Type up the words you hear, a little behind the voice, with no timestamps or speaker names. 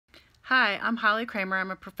Hi, I'm Holly Kramer.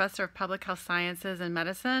 I'm a professor of public health sciences and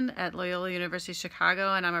medicine at Loyola University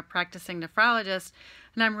Chicago, and I'm a practicing nephrologist.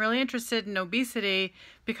 And I'm really interested in obesity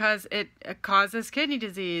because it causes kidney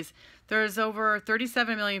disease. There's over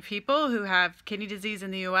 37 million people who have kidney disease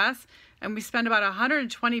in the U.S., and we spend about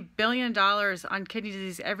 $120 billion on kidney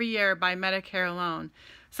disease every year by Medicare alone.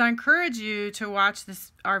 So I encourage you to watch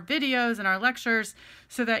our videos and our lectures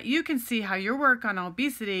so that you can see how your work on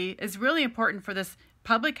obesity is really important for this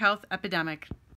public health epidemic.